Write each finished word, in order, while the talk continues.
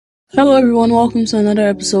Hello everyone, welcome to another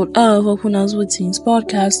episode of Open House with Teens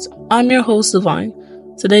podcast. I'm your host, Divine.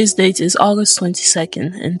 Today's date is August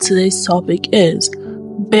 22nd, and today's topic is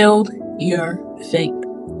Build Your Faith.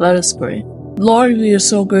 Let us pray. Lord, we are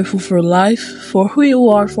so grateful for life, for who you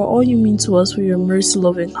are, for all you mean to us, for your mercy,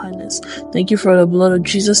 love, and kindness. Thank you for the blood of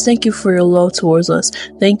Jesus. Thank you for your love towards us.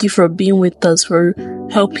 Thank you for being with us, for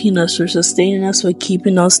helping us, for sustaining us, for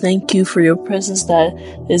keeping us. Thank you for your presence that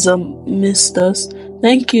is amidst us.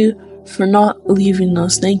 Thank you for not leaving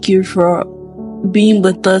us. Thank you for being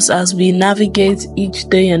with us as we navigate each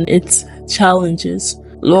day and its challenges.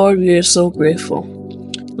 Lord, we are so grateful.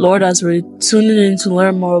 Lord, as we're tuning in to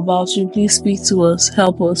learn more about you, please speak to us,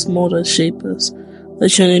 help us, mold us, shape us.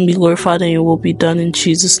 Let your name be glorified and your will be done. In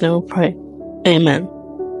Jesus' name we pray. Amen.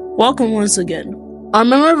 Welcome once again. Our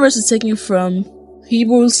memory verse is taken from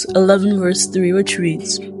Hebrews 11 verse 3, which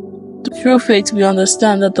reads, "Through faith we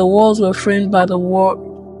understand that the worlds were framed by the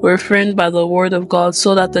word of God,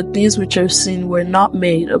 so that the things which are seen were not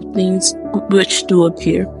made of things which do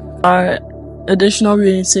appear." Our additional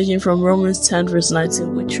reading is taken from Romans 10 verse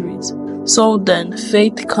 19, which reads, "So then,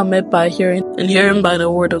 faith cometh by hearing, and hearing by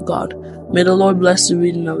the word of God." May the Lord bless the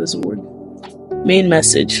reading of his word. Main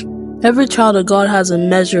message. Every child of God has a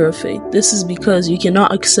measure of faith. This is because you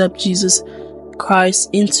cannot accept Jesus Christ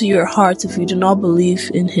into your heart if you do not believe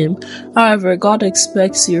in him. However, God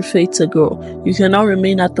expects your faith to grow. You cannot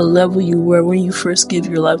remain at the level you were when you first gave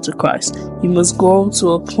your life to Christ. You must grow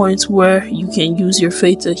to a point where you can use your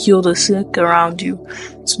faith to heal the sick around you.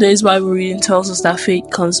 Today's Bible reading tells us that faith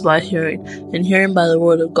comes by hearing, and hearing by the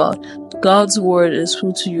word of God. God's word is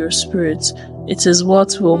food to your spirit. It is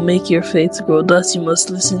what will make your faith grow. Thus, you must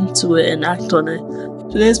listen to it and act on it.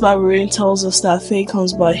 Today's Bible reading tells us that faith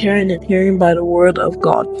comes by hearing, and hearing by the word of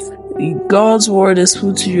God. God's word is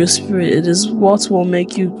food to your spirit. It is what will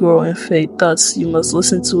make you grow in faith. Thus, you must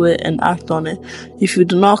listen to it and act on it. If you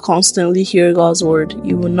do not constantly hear God's word,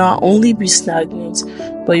 you will not only be stagnant,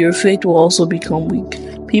 but your faith will also become weak.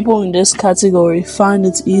 People in this category find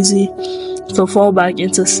it easy to fall back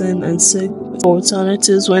into sin and seek for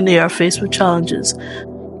alternatives when they are faced with challenges.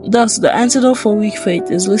 Thus, the antidote for weak faith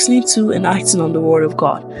is listening to and acting on the word of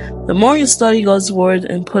God. The more you study God's word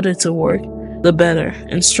and put it to work, the better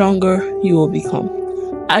and stronger you will become.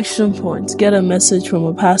 Action points. Get a message from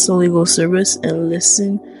a pastor legal service and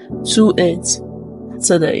listen to it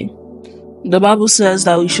today. The Bible says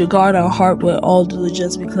that we should guard our heart with all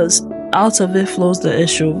diligence because out of it flows the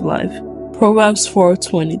issue of life. Proverbs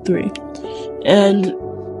 4:23. And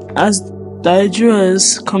as Diadra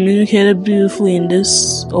is communicated beautifully in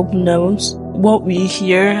this open levels, what we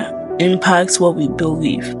hear impacts what we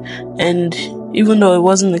believe. And even though it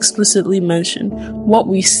wasn't explicitly mentioned, what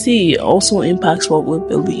we see also impacts what we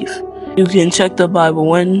believe. You can check the Bible.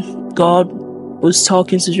 When God was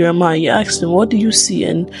talking to Jeremiah, he asked him, "What do you see?"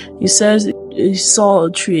 And he says he saw a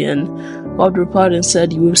tree, and God replied and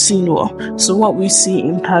said, "You have seen well." So what we see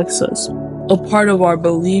impacts us. A part of our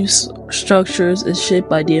beliefs structures is shaped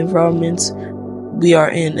by the environment we are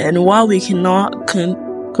in. And while we cannot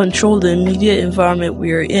control the immediate environment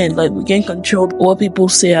we are in, like we can't control what people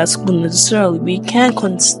say at school necessarily, we can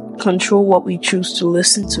control what we choose to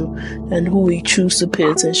listen to and who we choose to pay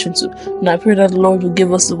attention to. And I pray that the Lord will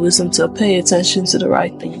give us the wisdom to pay attention to the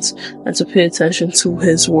right things and to pay attention to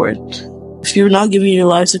his word. If you're not giving your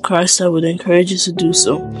life to Christ, I would encourage you to do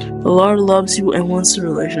so. The Lord loves you and wants a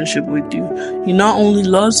relationship with you. He not only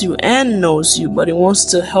loves you and knows you, but he wants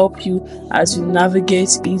to help you as you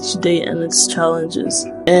navigate each day and its challenges.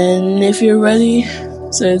 And if you're ready,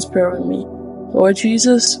 say this prayer with me. Lord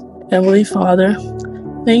Jesus, Heavenly Father,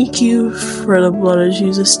 thank you for the blood of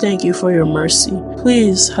Jesus. Thank you for your mercy.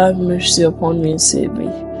 Please have mercy upon me and save me.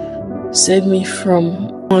 Save me from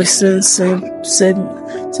my sins, save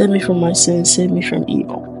me from my sins, save me from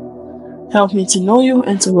evil. Help me to know you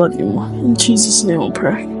and to love you more. In Jesus' name we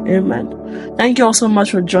pray. Amen. Thank you all so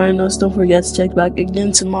much for joining us. Don't forget to check back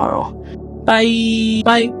again tomorrow. Bye.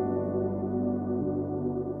 Bye.